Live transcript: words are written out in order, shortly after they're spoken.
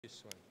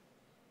This one.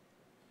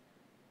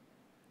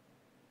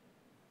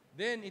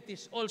 Then it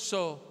is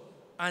also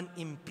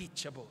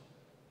unimpeachable.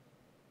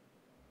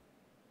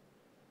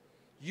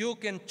 You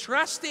can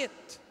trust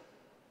it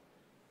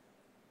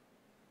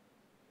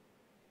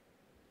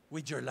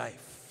with your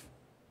life.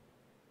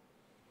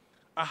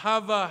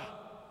 Ahava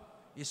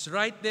is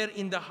right there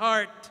in the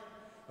heart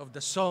of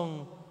the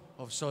Song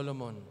of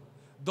Solomon.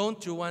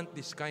 Don't you want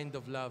this kind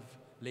of love,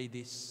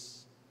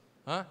 ladies?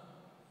 Huh?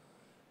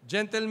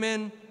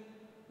 Gentlemen,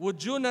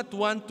 would you not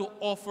want to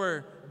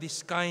offer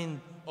this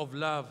kind of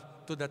love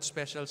to that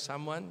special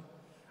someone?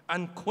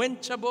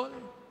 Unquenchable,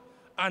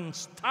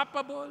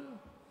 unstoppable,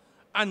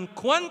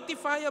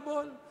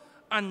 unquantifiable,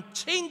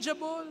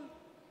 unchangeable,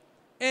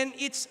 and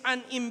it's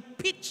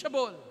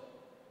unimpeachable.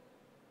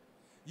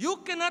 You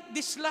cannot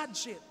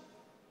dislodge it.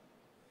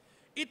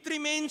 It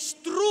remains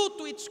true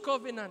to its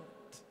covenant.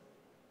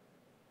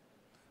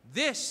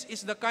 This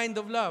is the kind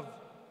of love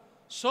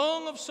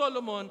Song of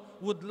Solomon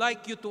would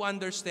like you to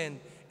understand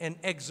and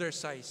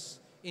exercise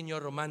in your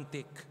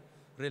romantic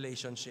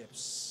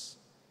relationships.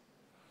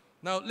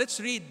 Now, let's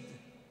read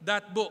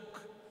that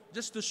book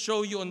just to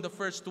show you on the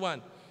first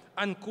one,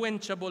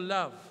 Unquenchable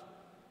Love.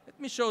 Let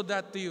me show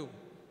that to you.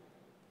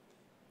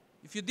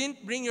 If you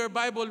didn't bring your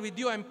Bible with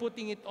you, I'm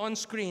putting it on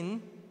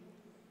screen.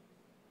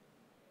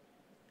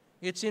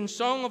 It's in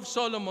Song of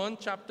Solomon,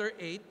 chapter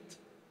 8.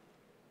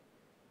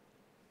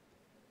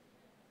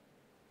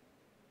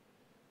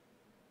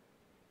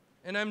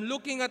 And I'm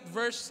looking at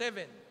verse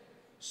 7.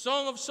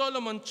 Song of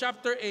Solomon,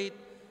 chapter 8,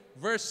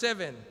 verse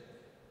 7.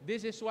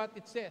 This is what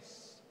it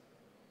says.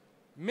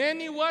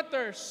 Many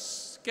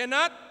waters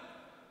cannot...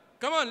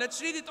 Come on,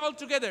 let's read it all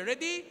together.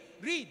 Ready?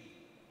 Read.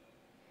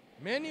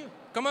 Many...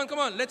 Come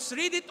on. Let's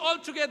read it all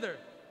together.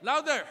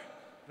 Louder.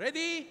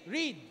 Ready?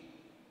 Read.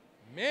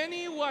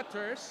 Many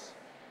waters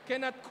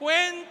cannot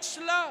quench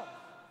love.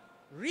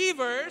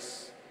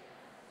 Rivers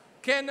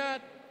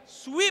cannot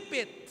sweep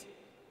it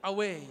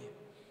away.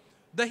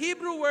 The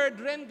Hebrew word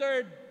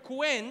rendered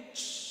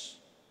quench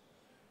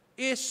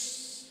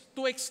is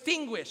to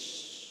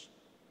extinguish,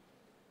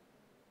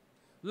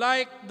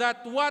 like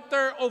that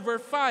water over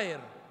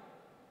fire.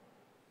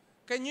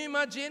 Can you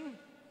imagine?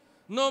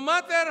 No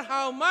matter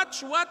how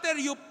much water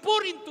you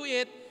pour into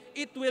it,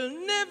 it will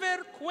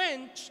never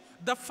quench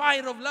the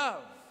fire of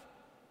love.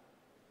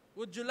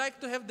 Would you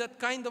like to have that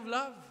kind of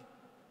love?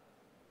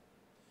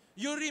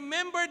 You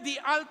remember the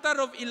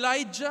altar of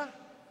Elijah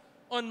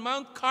on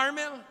Mount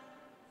Carmel?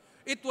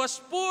 It was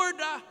poured,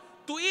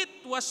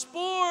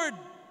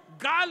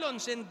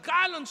 gallons and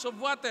gallons of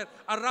water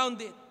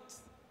around it.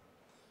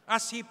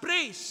 As he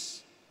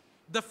prays,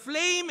 the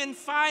flame and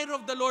fire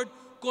of the Lord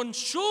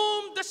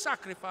consumed the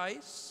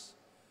sacrifice,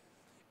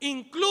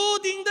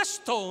 including the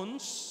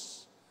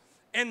stones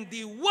and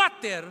the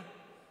water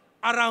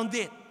around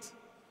it.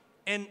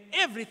 And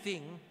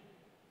everything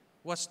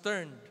was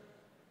turned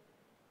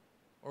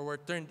or were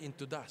turned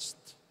into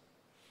dust.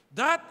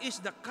 That is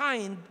the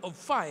kind of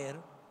fire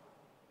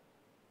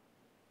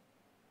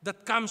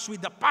that comes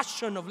with the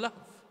passion of love.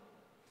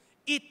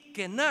 It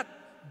cannot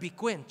be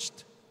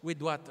quenched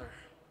with water.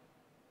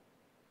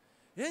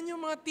 Yan yung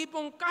mga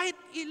tipong kahit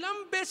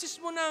ilang beses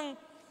mo ng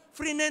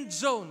friend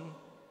zone,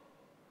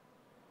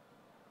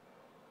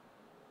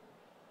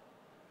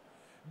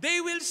 they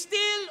will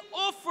still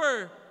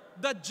offer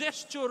the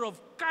gesture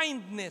of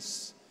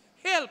kindness,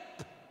 help,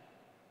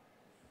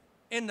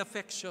 and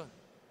affection.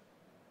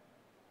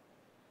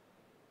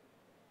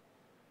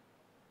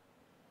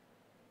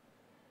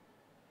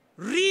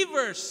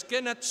 Rivers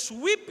cannot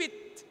sweep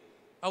it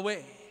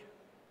away.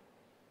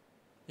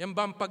 Yan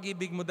ba ang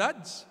pag-ibig mo,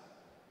 dads?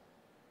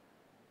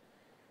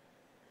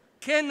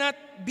 Cannot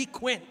be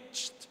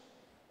quenched.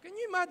 Can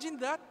you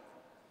imagine that?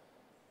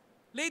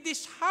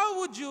 Ladies, how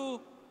would you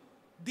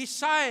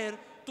desire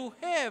to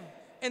have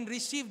and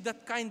receive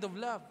that kind of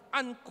love?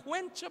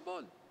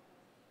 Unquenchable.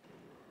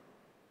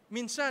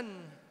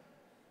 Minsan,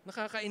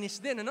 nakakainis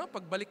din, ano?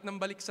 Pagbalik ng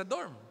balik sa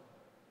dorm.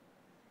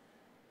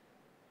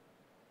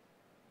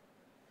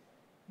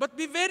 But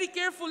be very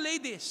careful,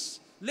 ladies,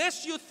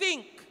 lest you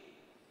think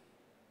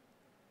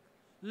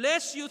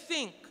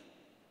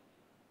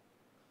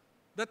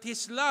that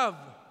His love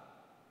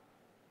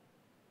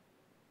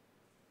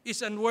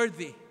is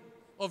unworthy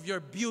of your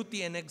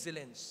beauty and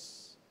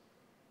excellence.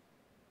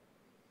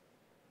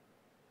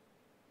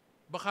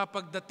 Baka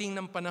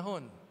pagdating ng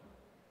panahon,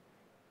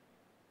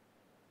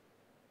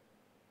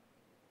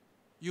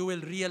 you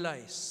will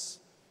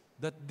realize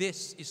that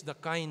this is the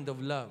kind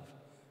of love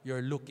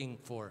you're looking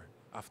for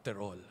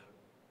after all.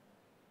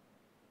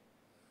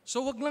 So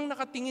wag lang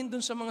nakatingin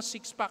dun sa mga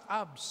six-pack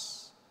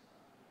abs.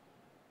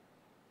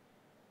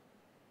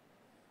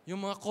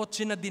 Yung mga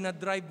kotse na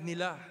dinadrive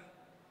nila.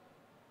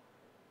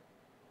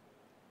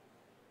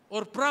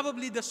 Or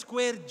probably the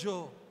square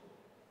jaw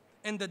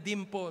and the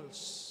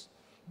dimples.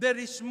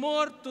 There is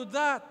more to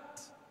that.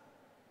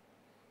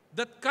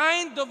 That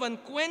kind of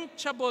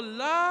unquenchable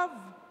love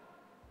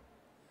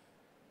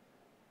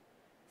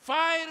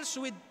fires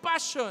with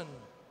passion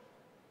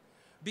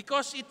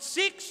because it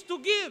seeks to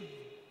give.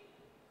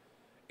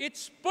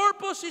 Its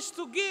purpose is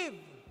to give.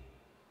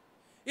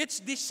 Its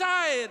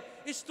desire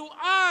is to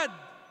add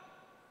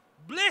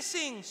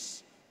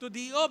blessings to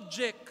the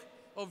object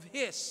of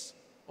his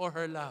or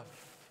her love.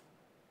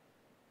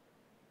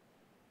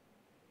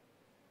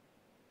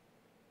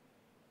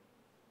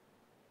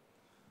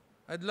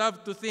 I'd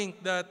love to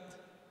think that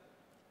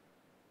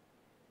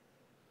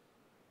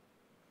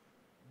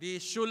the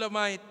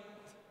Shulamite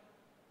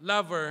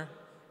lover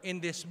in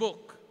this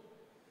book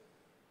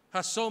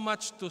has so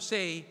much to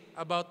say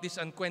about this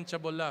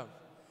unquenchable love.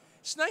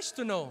 It's nice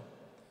to know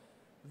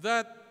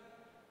that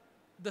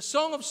the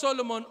Song of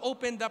Solomon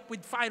opened up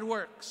with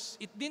fireworks.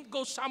 It didn't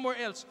go somewhere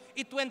else.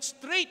 It went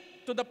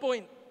straight to the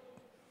point.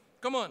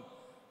 Come on,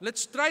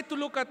 let's try to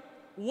look at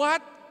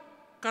what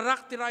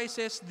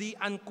characterizes the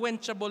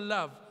unquenchable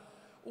love.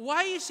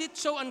 Why is it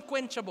so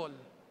unquenchable?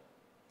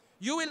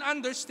 You will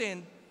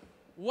understand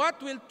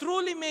what will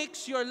truly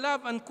makes your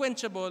love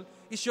unquenchable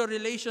is your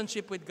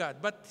relationship with God.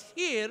 But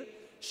here,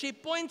 she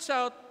points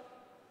out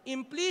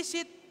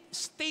implicit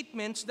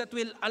statements that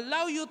will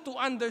allow you to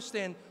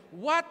understand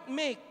what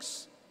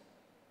makes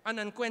an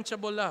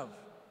unquenchable love.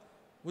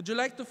 Would you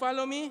like to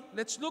follow me?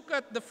 Let's look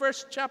at the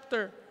first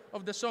chapter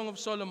of the Song of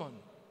Solomon.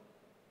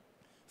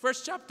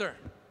 First chapter.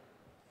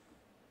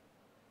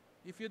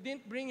 If you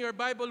didn't bring your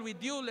Bible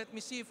with you, let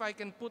me see if I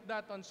can put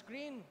that on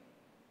screen.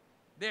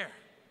 There.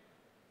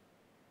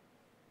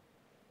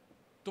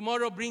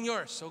 Tomorrow, bring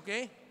yours,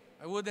 okay?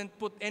 I wouldn't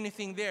put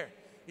anything there.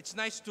 It's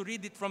nice to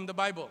read it from the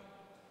Bible.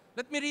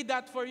 Let me read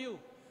that for you.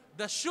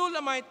 The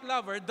Shulamite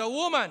lover, the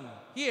woman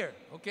here,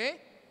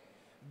 okay?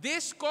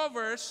 This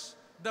covers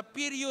the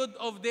period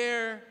of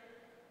their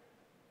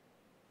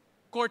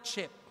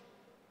courtship.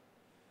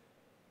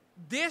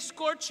 This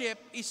courtship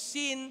is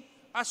seen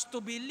as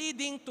to be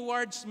leading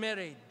towards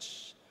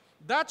marriage.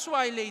 That's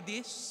why,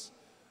 ladies,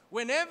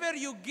 whenever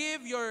you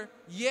give your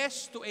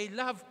yes to a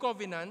love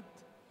covenant,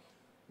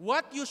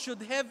 what you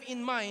should have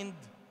in mind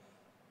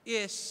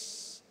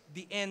is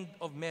the end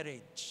of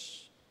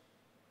marriage.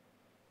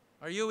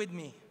 Are you with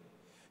me?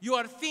 You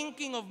are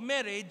thinking of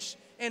marriage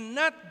and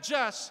not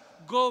just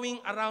going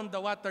around the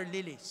water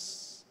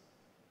lilies.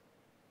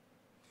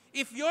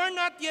 If you're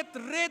not yet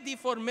ready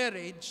for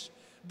marriage,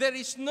 there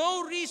is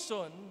no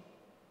reason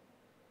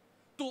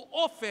to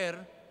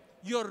offer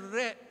your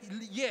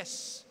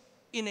yes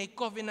in a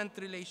covenant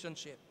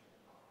relationship.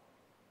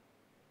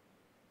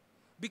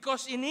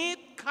 Because in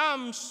it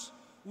comes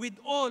with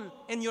all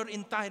and your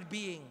entire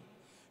being.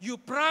 You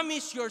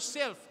promise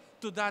yourself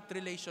to that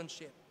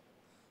relationship.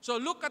 So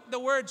look at the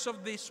words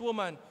of this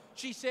woman.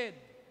 She said,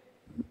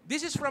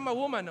 this is from a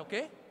woman,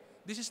 okay?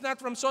 This is not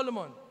from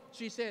Solomon.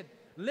 She said,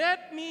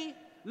 let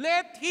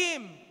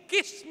him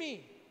kiss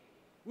me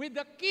with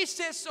the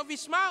kisses of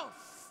his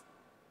mouth.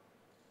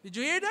 Did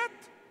you hear that?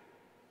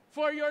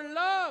 For your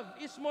love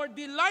is more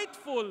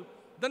delightful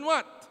than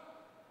what?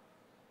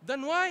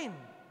 Than wine.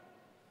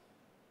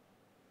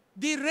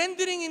 The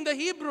rendering in the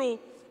Hebrew,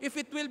 if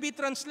it will be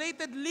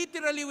translated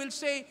literally, will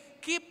say,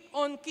 keep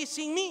on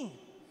kissing me.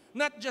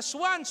 Not just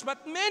once,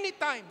 but many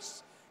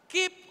times.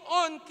 Keep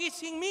on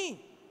kissing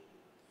me.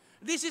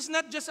 This is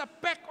not just a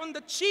peck on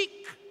the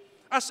cheek,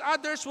 as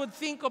others would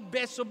think of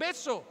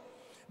beso-beso.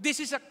 This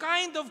is a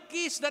kind of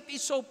kiss that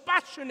is so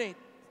passionate,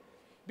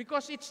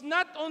 because it's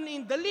not only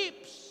in the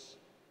lips,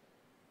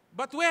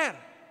 but where?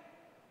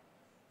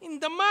 In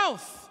the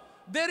mouth.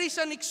 There is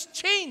an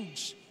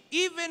exchange,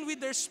 even with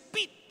their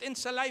spit and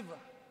saliva.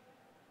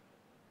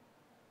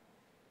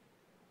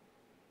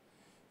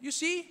 You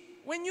see,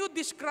 when you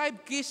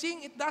describe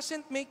kissing, it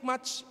doesn't make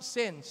much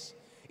sense.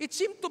 It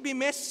seems to be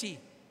messy.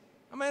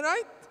 Am I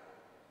right?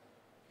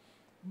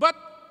 But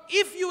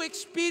if you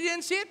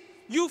experience it,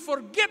 you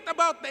forget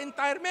about the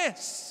entire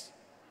mess.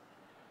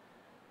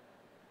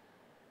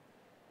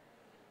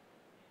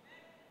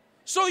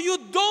 So you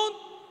don't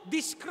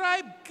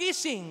describe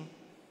kissing.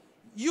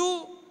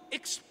 You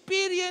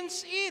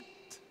experience it.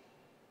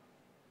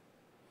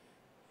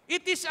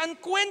 It is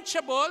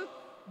unquenchable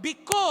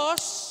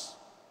because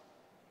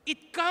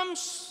it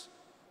comes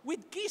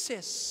with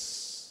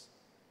kisses.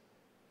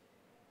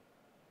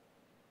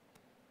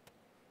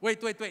 Wait.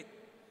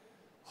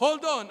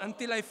 Hold on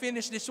until I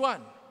finish this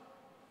one.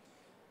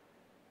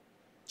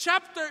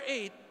 Chapter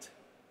 8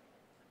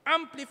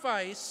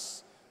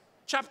 amplifies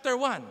chapter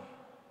 1.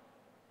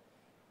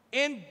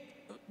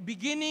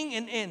 Beginning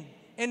and end.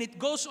 And it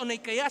goes on a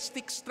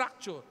chiastic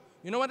structure.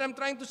 You know what I'm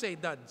trying to say,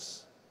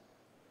 dads?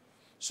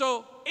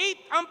 So, 8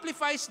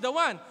 amplifies the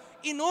 1.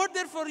 In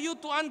order for you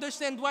to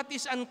understand what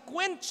is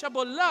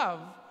unquenchable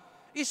love,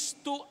 is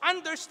to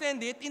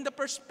understand it in the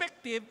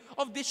perspective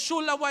of the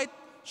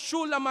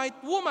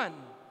Shulamite woman,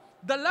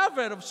 the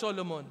lover of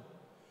Solomon.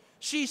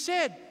 She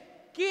said,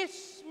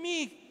 kiss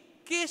me,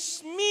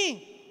 kiss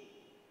me,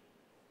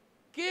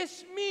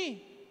 kiss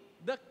me,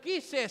 the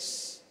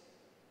kisses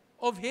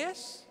of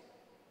his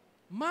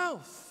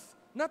mouth,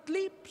 not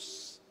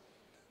lips,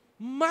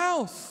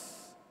 mouth.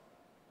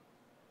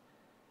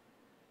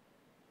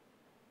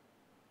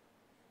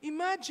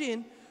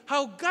 Imagine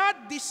how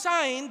God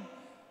designed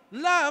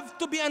love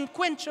to be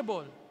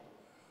unquenchable.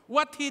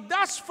 what He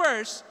does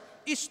first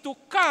is to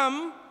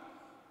come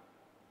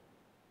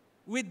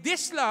with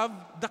this love,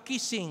 the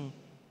kissing.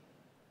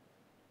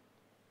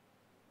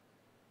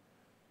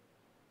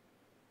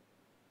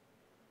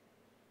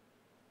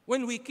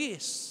 When we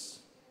kiss,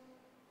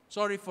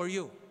 sorry for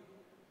you,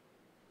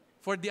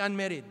 for the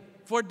unmarried,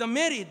 for the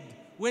married,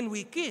 when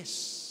we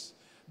kiss,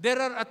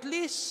 there are at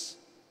least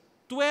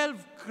 12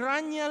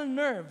 cranial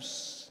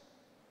nerves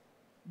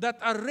that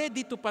are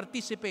ready to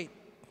participate.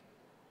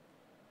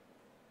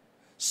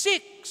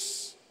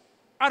 6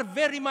 are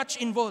very much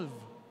involved.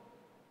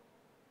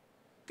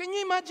 Can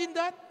you imagine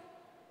that?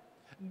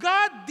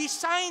 God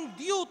designed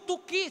you to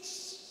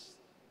kiss.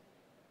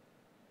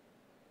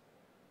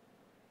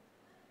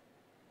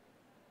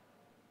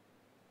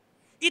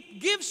 It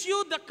gives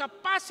you the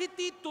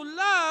capacity to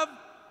love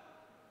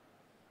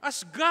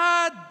as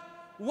God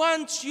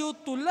wants you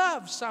to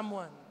love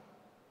someone.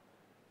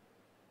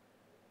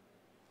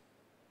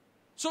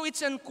 So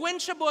it's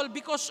unquenchable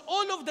because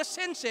all of the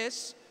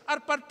senses are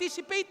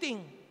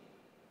participating.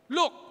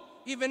 Look,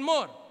 even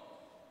more.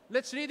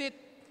 Let's read it.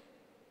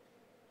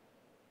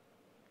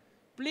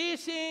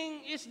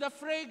 Pleasing is the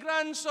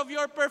fragrance of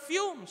your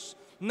perfumes.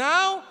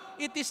 Now,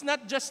 it is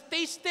not just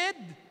tasted,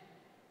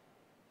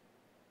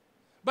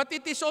 but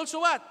it is also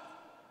what?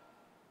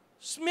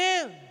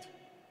 Smelled.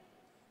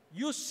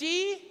 You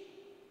see,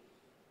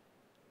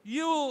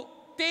 you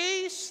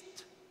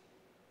taste,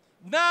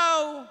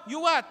 now you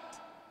what?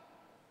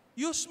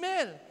 You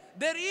smell.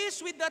 There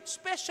is with that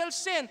special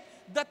scent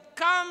that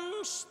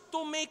comes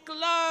to make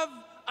love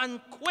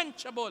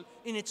unquenchable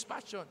in its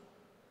passion.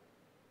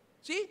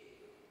 See?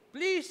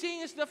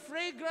 Pleasing is the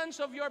fragrance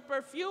of your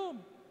perfume.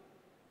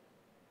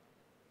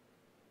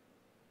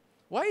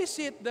 Why is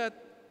it that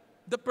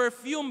the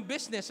perfume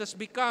business has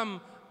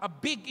become a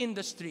big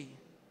industry?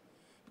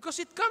 Because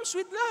it comes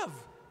with love.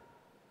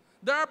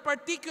 There are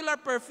particular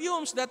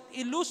perfumes that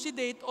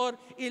elucidate or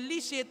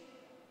elicit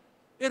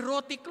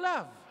erotic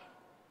love.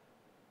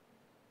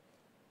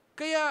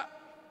 Kaya,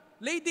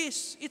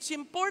 ladies, it's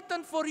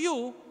important for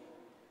you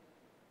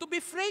to be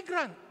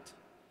fragrant.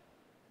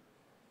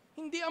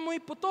 Hindi amoy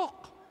putok.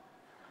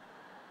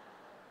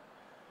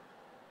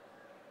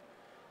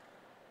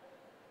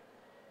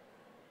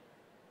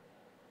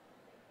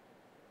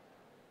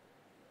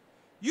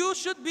 You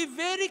should be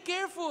very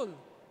careful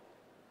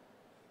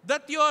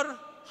that your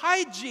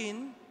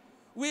hygiene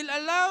will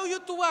allow you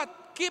to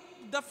what?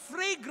 Keep the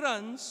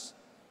fragrance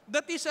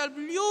that is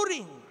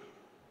alluring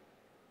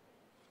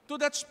to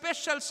that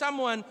special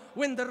someone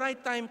when the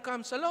right time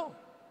comes along.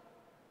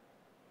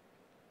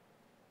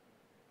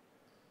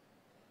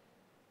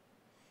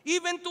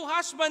 Even to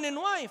husband and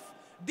wife,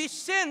 this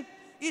scent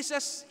is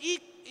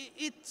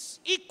it's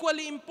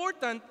equally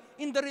important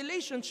in the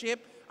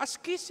relationship as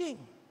kissing.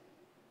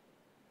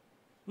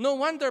 No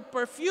wonder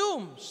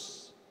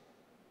perfumes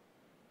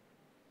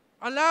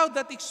allow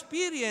that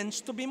experience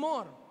to be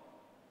more.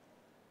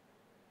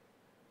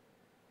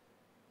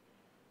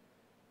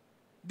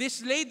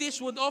 These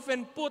ladies would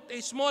often put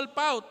a small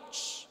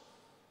pouch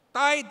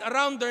tied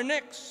around their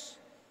necks,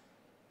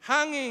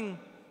 hanging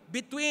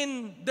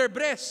between their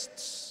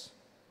breasts,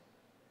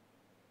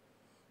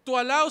 to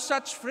allow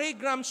such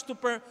fragrance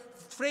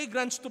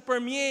to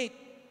permeate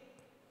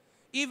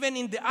even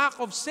in the act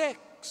of sex.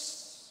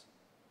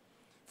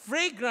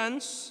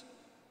 Fragrance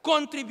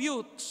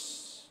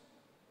contributes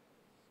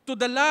to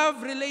the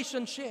love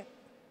relationship,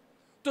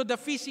 to the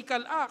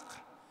physical act,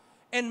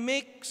 and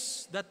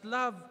makes that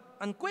love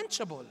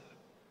unquenchable.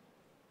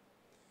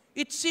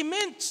 It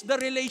cements the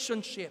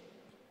relationship.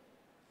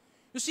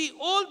 You see,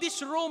 all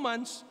this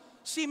romance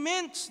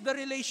cements the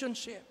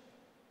relationship.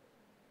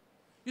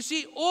 You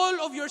see, all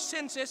of your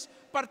senses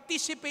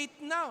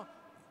participate now.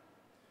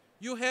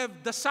 You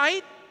have the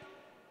sight.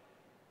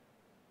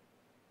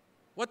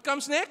 What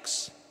comes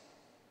next?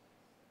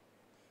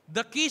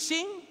 The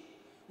kissing,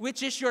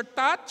 which is your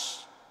touch,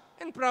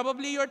 and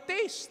probably your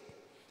taste.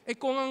 Eh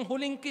kung ang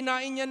huling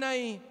kinain niya na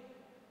ay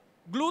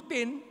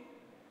gluten,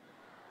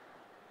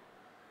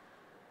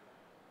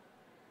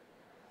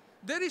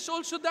 there is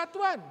also that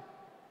one.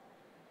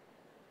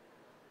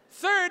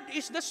 Third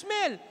is the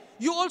smell.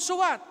 You also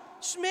what?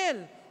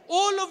 Smell.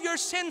 All of your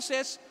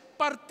senses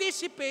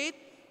participate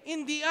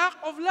in the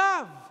act of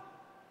love.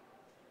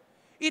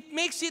 It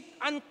makes it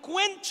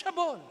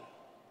unquenchable.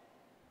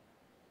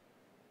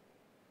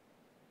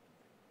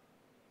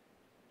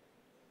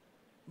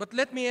 But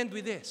let me end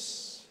with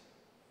this.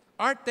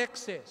 Our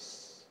text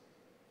says,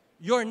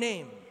 your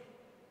name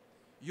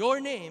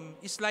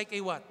is like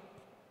a what?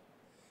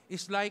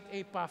 It's like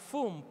a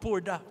perfume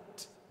poured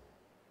out.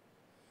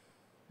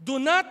 Do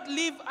not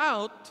leave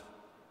out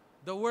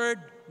the word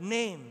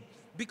name,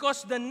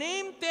 because the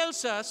name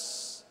tells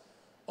us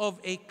of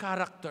a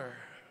character.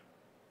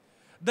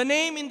 The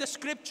name in the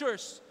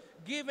scriptures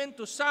given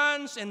to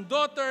sons and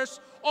daughters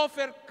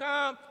often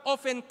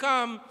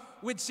come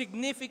with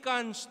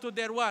significance to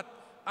their what?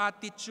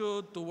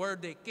 Attitude, to where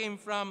they came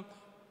from,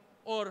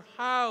 or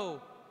how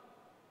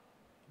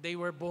they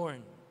were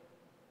born.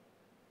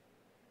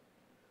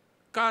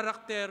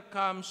 Character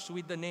comes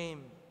with the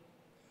name.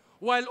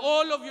 while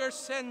all of your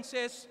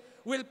senses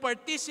will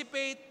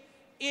participate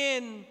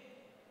in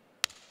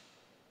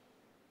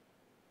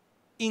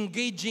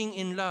engaging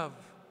in love,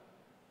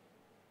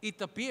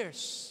 it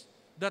appears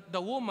that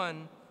the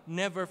woman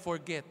never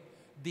forget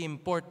the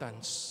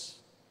importance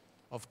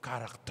of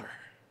character.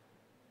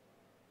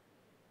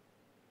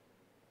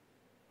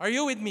 Are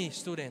you with me,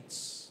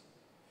 students?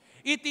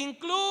 It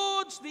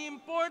includes the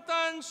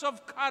importance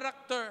of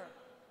character.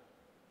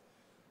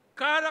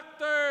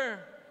 Character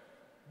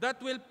that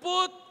will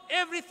put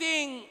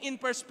everything in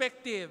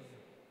perspective.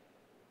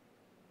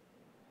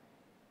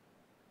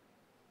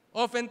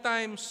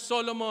 Oftentimes,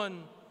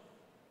 Solomon,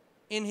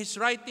 in his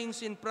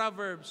writings in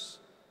Proverbs,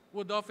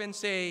 would often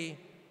say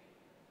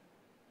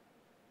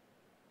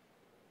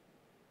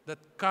that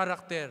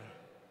character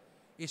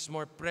is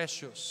more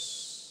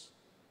precious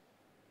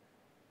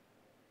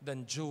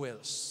than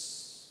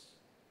jewels.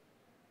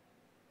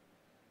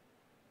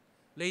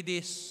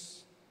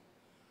 Ladies,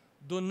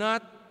 do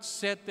not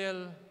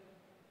settle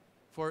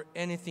for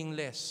anything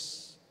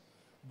less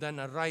than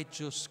a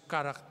righteous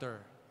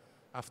character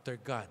after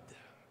God.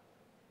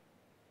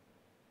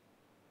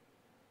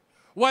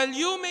 While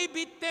you may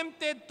be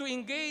tempted to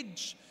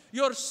engage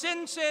your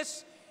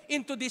senses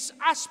into these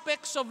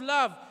aspects of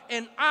love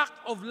and act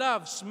of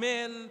love,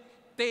 smell,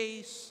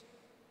 taste,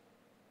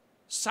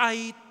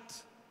 sight,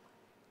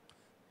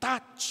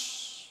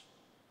 touch,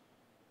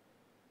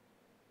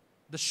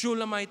 the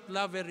Shulamite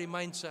lover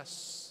reminds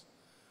us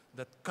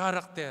that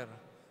character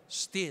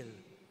still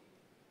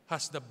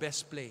has the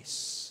best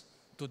place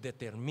to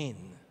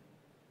determine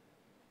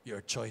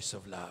your choice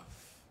of love.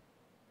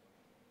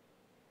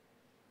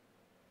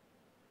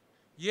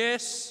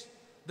 Yes,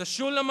 the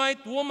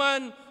Shulamite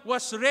woman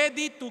was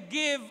ready to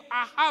give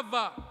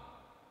Ahava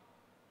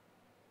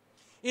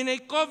in a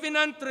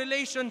covenant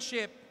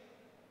relationship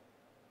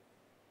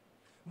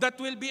that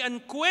will be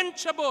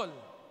unquenchable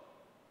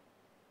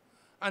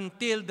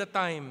until the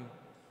time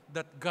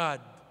that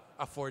God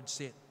affords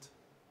it.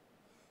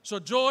 So,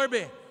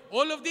 Orbe,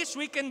 all of this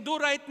we can do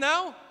right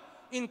now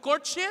in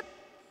courtship,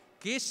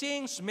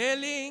 kissing,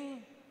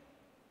 smelling.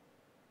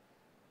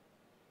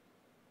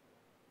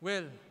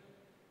 Well,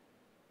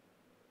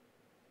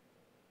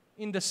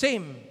 in the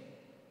same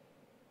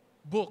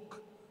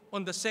book,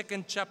 on the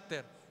 2nd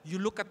chapter, you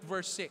look at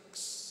verse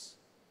 6.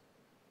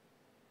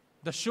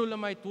 The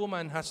Shulamite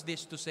woman has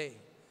this to say,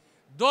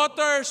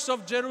 "Daughters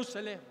of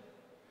Jerusalem,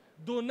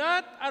 do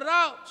not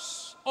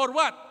arouse," or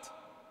what?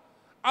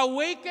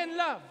 "Awaken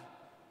love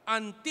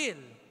until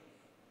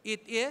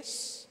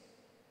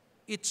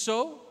it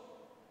so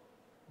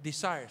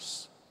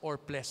desires or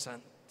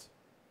pleasant."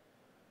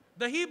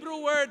 The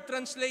Hebrew word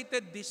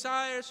translated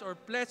desires or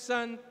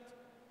pleasant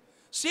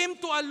seem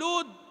to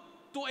allude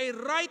to a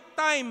right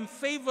time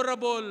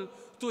favorable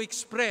to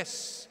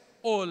express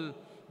all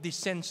the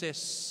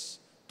senses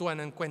to an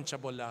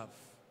unquenchable love.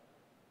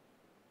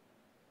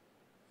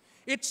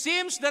 It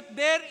seems that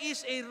there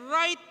is a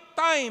right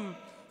time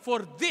for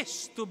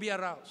this to be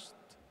aroused.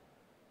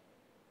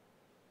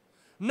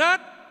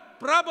 Not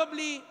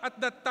probably at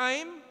that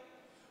time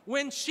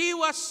when she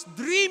was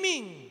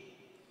dreaming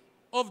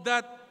of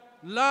that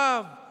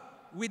love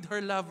with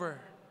her lover,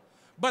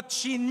 but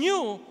she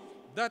knew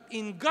that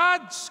in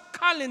God's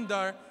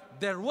calendar,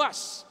 there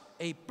was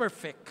a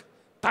perfect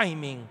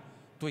timing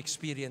to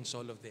experience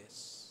all of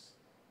this.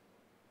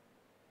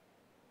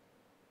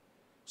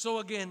 So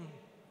again,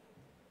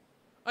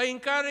 I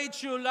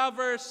encourage you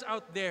lovers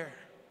out there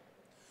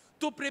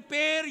to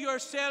prepare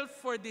yourself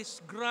for this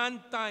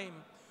grand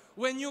time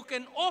when you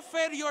can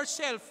offer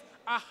yourself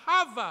a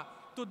hava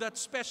to that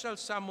special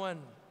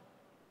someone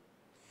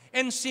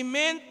and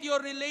cement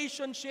your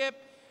relationship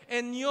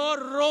and your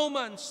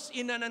romance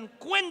in an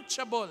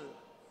unquenchable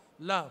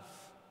love.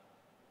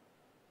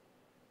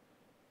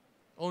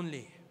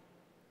 Only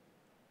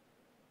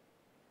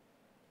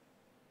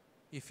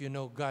if you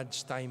know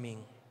God's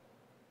timing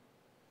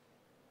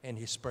and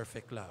His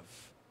perfect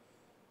love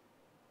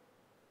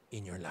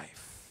in your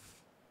life.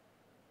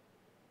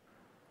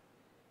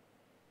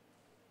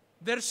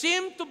 There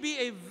seemed to be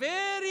a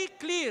very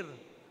clear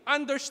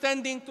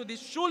understanding to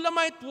this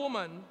Shulamite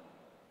woman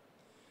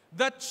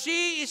that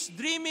she is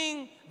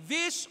dreaming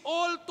this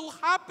all to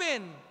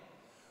happen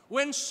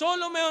when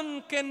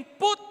Solomon can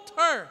put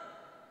her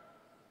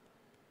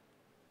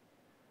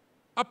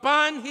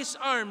upon his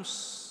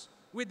arms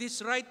with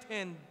his right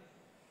hand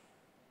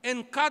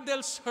and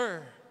cuddles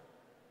her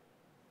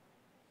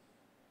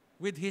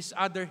with his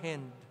other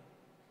hand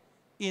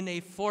in a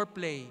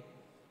foreplay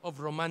of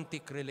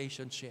romantic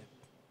relationship.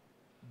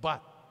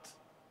 But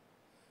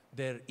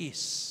there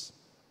is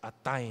a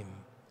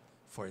time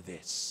for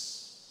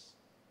this.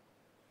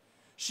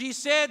 She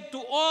said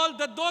to all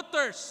the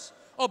daughters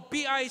of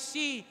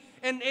PIC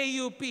and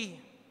AUP,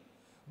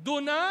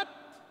 "Do not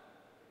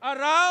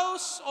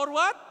arouse," or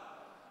what?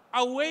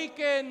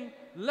 "Awaken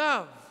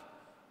love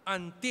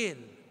until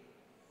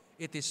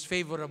it is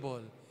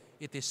favorable,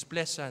 it is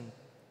pleasant,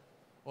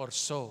 or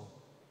so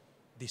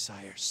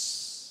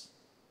desires."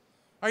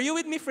 Are you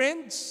with me,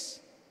 friends?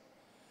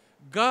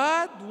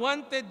 God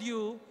wanted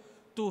you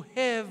to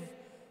have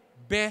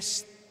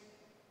best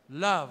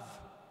love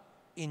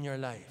in your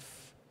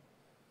life.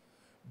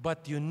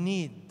 But you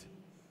need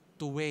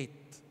to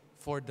wait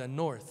for the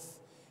north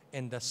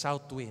and the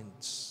south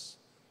winds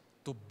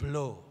to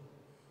blow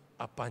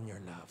upon your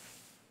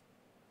love.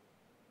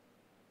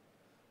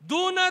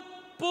 Do not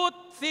put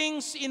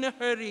things in a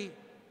hurry.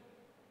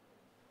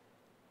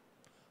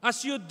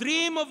 As you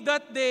dream of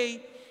that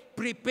day,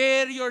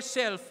 prepare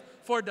yourself,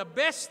 for the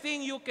best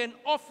thing you can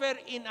offer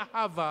in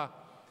ahava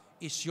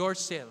is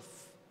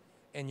yourself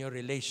and your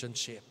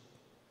relationship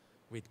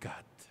with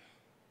God.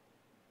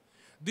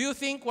 Do you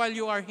think while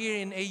you are here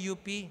in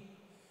AUP,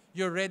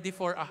 you're ready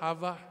for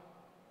ahava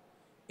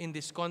in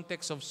this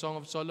context of Song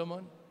of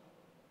Solomon?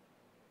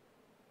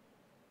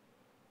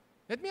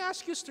 Let me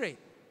ask you straight.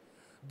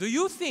 Do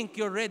you think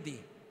you're ready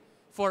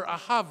for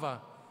ahava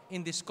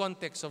in this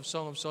context of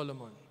Song of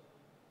Solomon?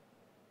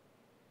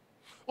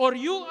 Or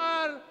you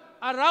are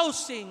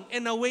arousing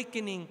and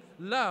awakening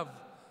love,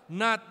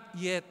 not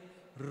yet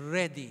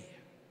ready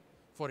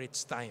for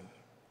its time?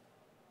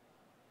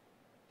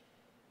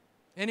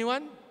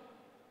 Anyone?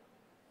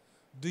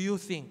 Do you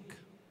think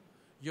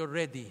you're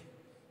ready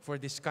for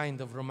this kind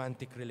of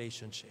romantic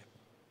relationship?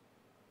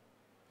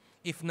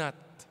 If not,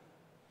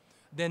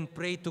 then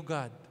pray to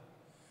God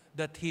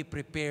that He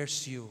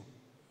prepares you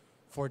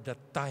for the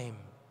time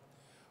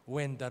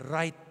when the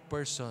right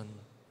person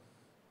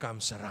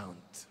comes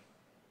around.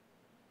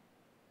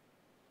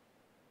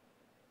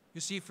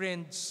 You see,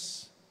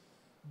 friends,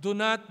 do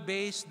not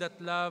base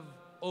that love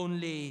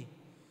only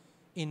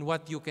in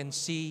what you can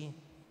see,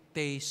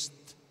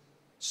 taste,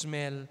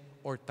 smell,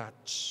 or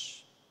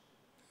touch.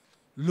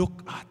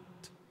 Look at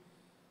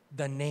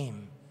the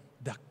name,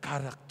 the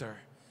character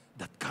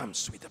that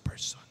comes with the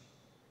person.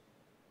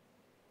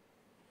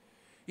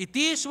 It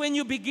is when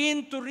you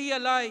begin to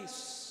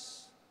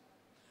realize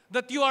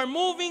that you are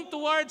moving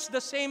towards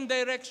the same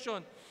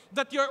direction,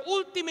 that your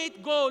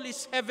ultimate goal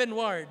is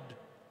heavenward,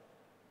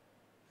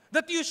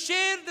 that you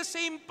share the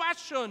same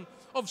passion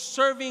of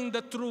serving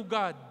the true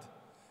God,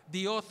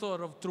 the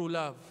author of true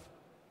love,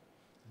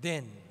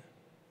 then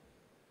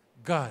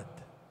God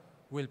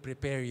will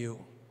prepare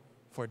you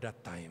for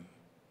that time.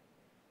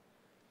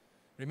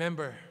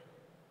 Remember,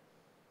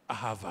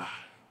 ahava.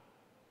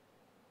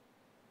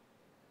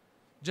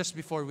 Just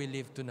before we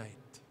leave tonight,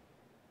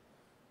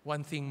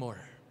 one thing more.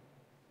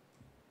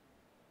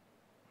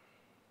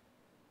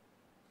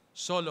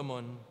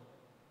 Solomon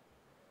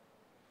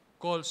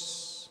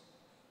calls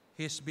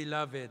his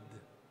beloved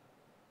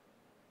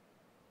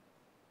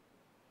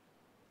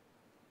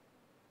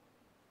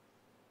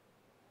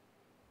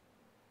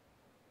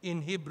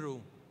in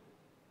Hebrew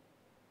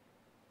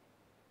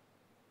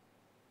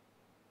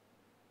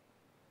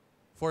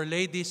for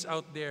ladies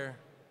out there.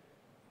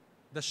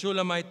 The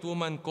Shulamite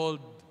woman called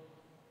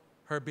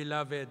her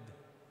beloved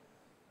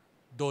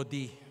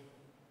Dodi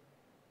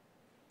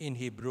in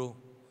Hebrew.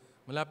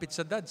 Malapit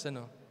sa dads,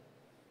 ano?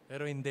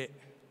 Pero hindi.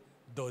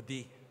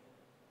 Dodi.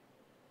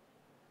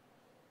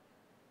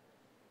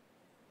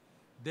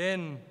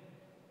 Then,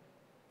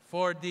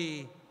 for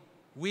the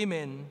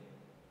women,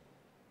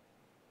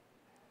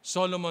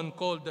 Solomon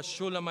called the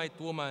Shulamite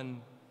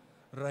woman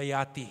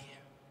Rayati.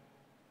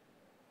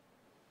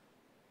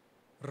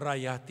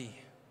 Rayati.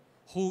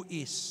 Who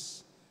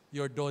is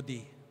your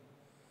Dodi?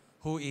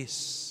 Who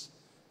is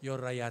your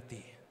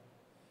Rayati?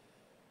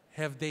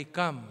 Have they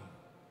come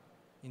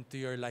into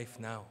your life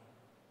now?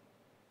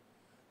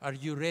 Are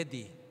you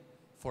ready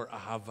for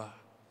ahava?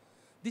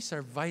 These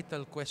are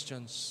vital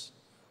questions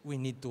we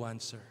need to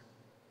answer.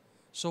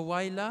 So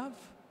why love?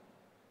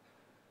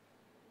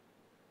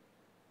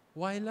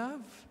 Why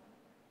love?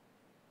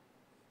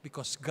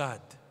 Because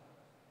God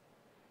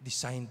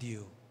designed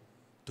you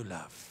to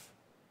love.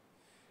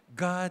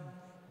 God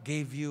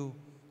gave you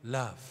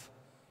love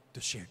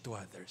to share to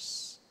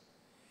others.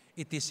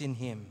 It is in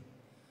Him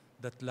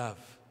that love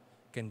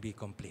can be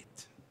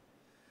complete.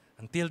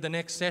 Until the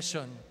next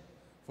session,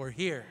 for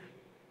here,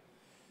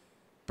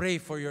 pray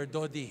for your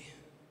Dodi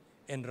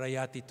and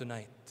Rayati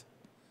tonight,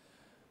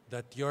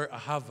 that your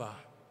ahava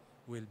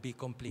will be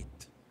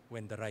complete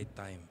when the right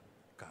time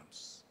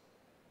comes.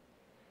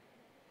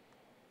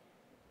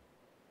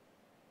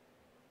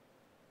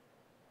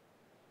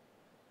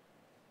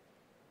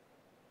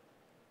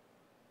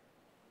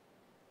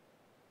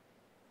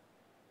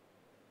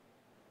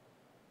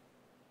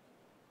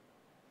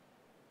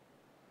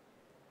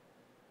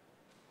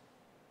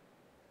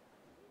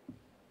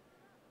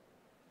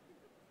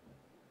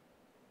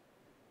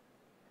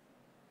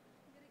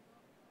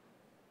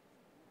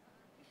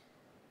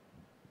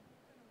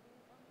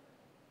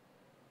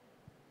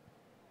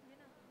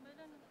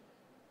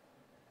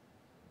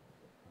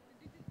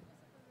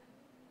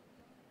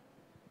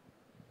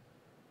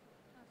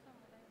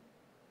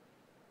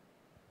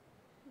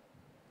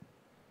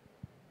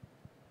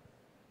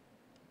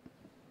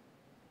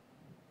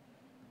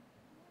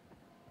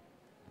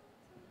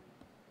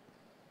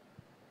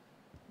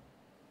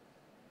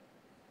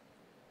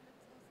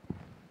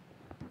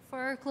 For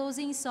our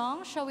closing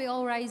song, shall we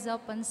all rise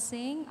up and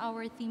sing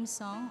our theme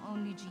song,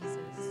 Only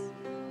Jesus?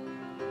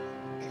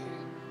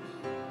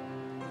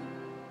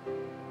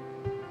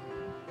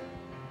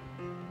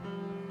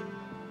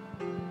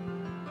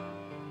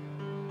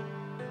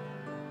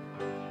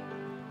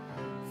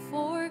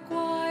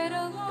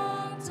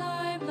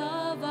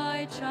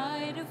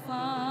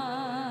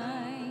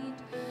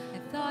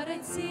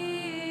 might see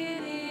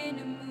it in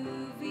a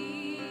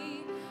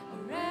movie or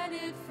read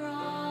it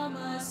from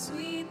a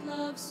sweet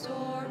love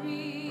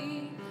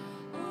story.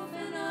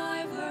 Often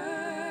I've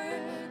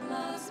heard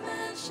love's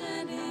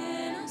mentioned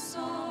in a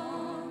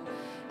song.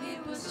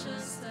 It was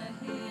just a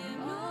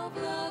hymn of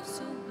love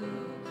so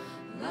blue.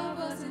 Love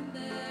wasn't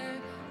there,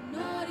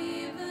 not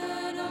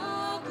even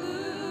a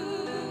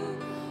clue.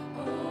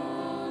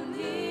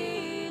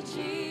 Only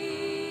Jesus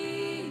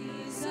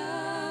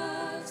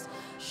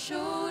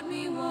showed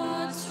me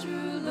what's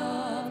true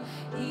love.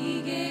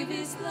 He gave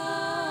his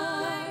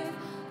life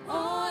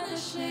on a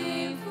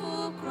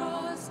shameful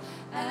cross.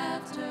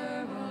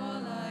 After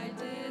all I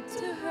did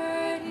to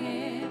hurt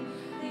him,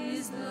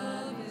 his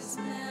love is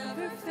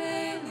never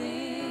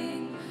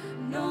failing.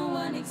 No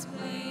one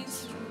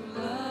explains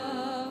true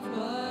love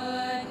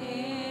but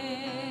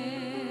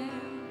him.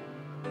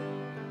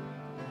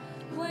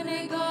 When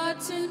I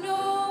got to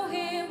know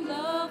him,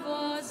 love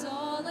was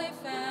all I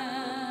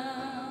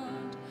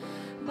found.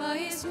 By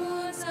his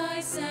wounds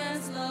I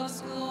sensed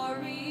love's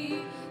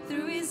glory.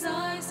 Through his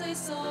eyes I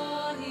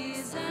saw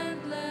his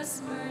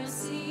endless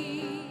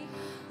mercy.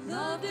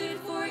 Love did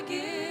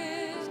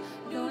forgive,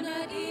 though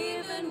not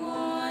even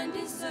one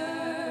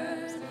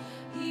deserved.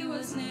 He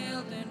was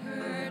nailed and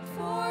hurt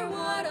for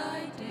what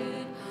I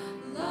did.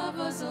 Love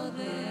was all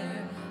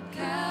there,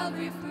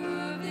 Calvary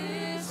proved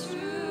it's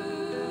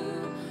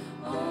true.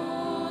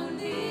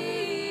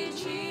 Only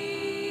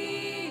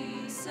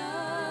Jesus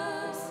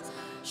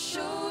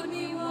showed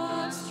me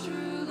what's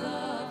true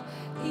love.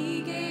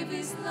 He gave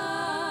his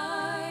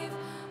life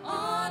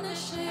on a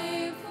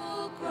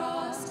shameful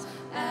cross.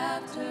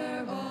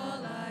 After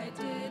all I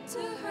did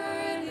to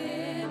hurt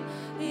him,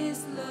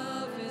 his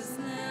love is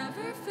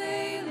never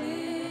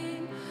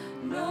failing.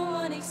 No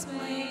one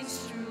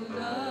explains true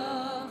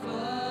love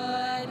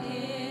but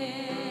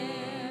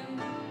him.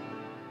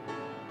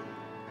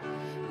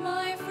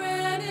 My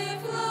friend,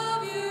 if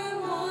love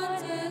you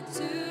wanted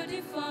to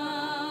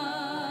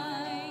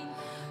define,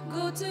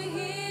 go to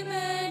him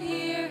and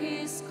hear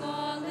his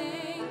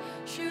calling.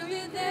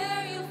 Surely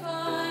there you'll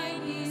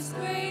find his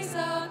grace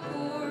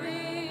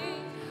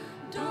outpouring.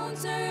 Don't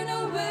turn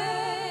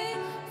away,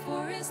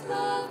 for his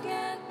love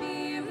can't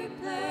be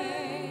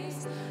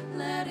replaced.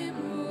 Let him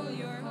rule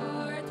your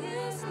heart,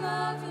 his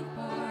love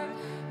impart.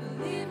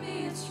 Believe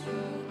me, it's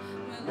true,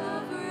 my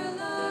lover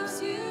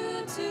loves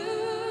you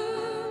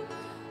too.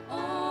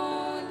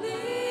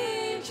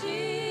 Only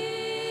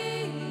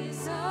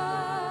Jesus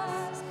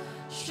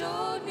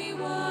showed me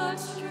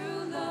what's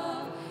true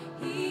love.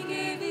 He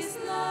gave his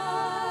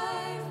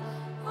life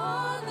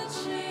on the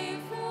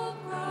shameful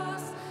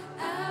cross.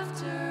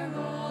 After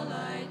all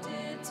I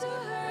did to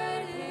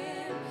hurt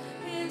him,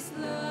 his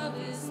love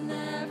is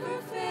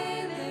never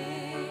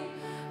failing.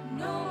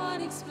 No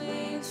one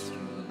explains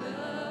true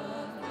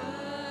love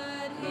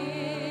but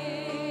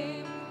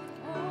him.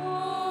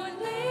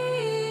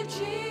 Only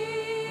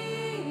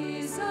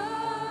Jesus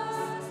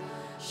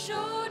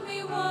showed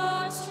me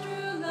what's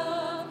true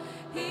love.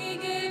 He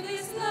gave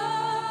his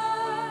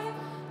life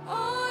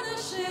on a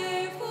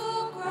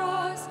shameful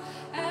cross.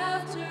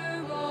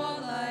 After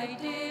all I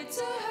did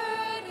to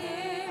hurt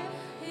him,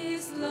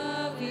 his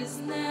love is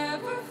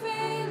never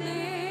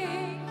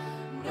failing.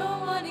 No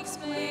one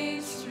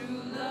explains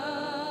true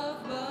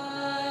love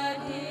but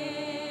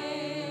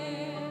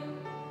him.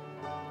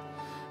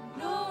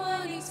 No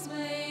one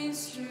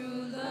explains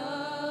true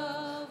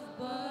love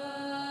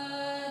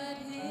but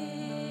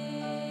him.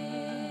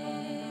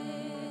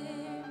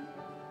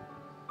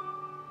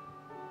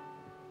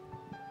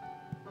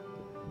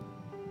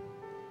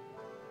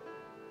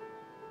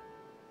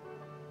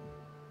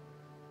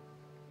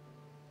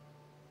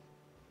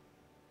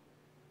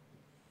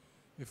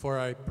 Before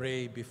I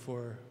pray,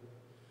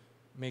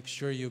 make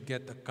sure you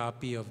get a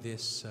copy of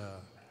this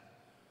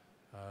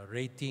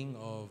rating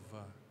of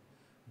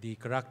the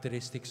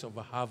characteristics of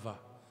ahava.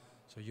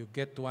 So you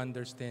get to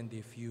understand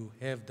if you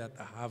have that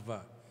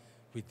ahava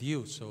with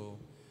you. So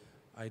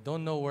I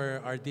don't know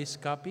where are these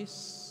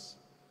copies.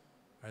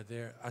 Are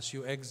there? As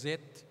you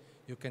exit,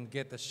 you can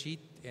get a sheet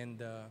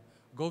and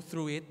go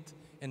through it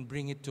and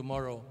bring it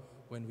tomorrow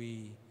when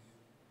we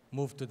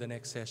move to the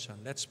next session.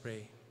 Let's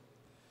pray.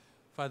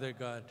 Father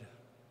God,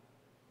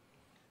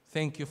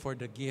 thank you for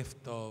the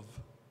gift of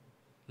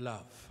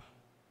love.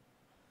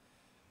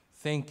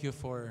 Thank you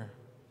for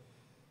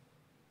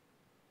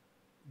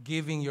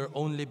giving your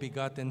only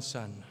begotten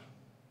Son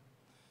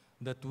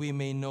that we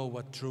may know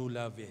what true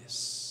love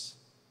is.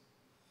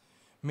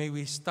 May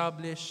we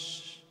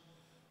establish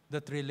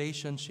that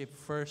relationship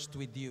first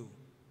with you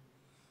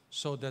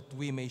so that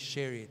we may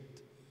share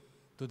it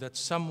to that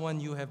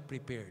someone you have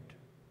prepared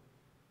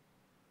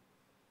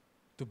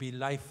to be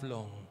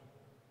lifelong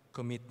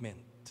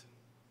commitment.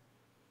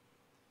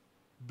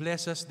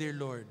 Bless us, dear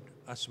Lord,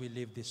 as we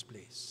leave this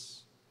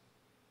place.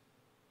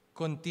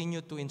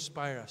 Continue to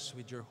inspire us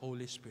with your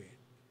Holy Spirit.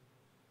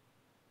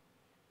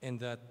 And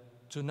that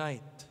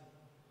tonight,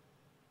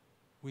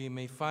 we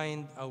may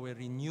find our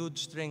renewed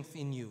strength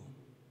in you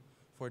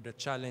for the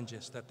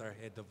challenges that are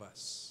ahead of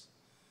us.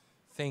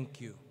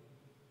 Thank you.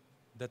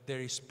 that there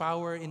is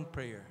power in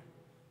prayer.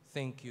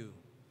 Thank you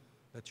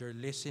that you're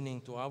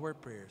listening to our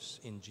prayers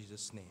in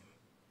Jesus' name.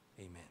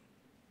 Amen.